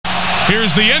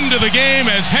Here's the end of the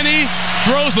game as Henney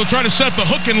throws. They'll try to set up the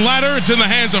hook and ladder. It's in the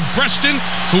hands of Preston,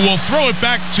 who will throw it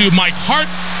back to Mike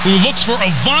Hart, who looks for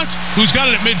Avant, who's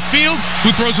got it at midfield,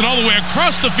 who throws it all the way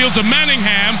across the field to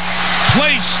Manningham.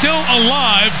 Play still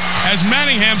alive as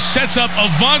Manningham sets up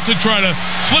Avant to try to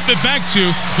flip it back to,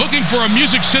 looking for a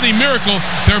Music City miracle.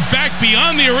 They're back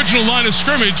beyond the original line of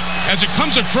scrimmage as it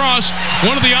comes across.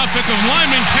 One of the offensive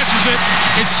linemen catches it.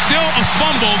 It's still a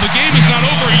fumble. The game is not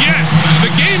over yet.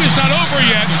 The game is not over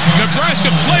yet. Nebraska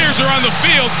players are on the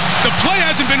field. The play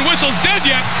hasn't been whistled dead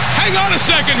yet. Hang on a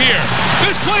second here.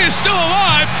 This play is still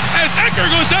alive as Ecker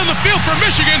goes down the field for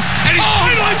Michigan, and he's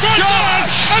finally brought down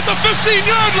at the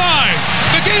 15-yard line.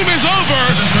 The game is over.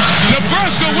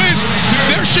 Nebraska wins.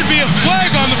 There should be a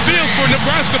flag on the field for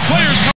Nebraska players.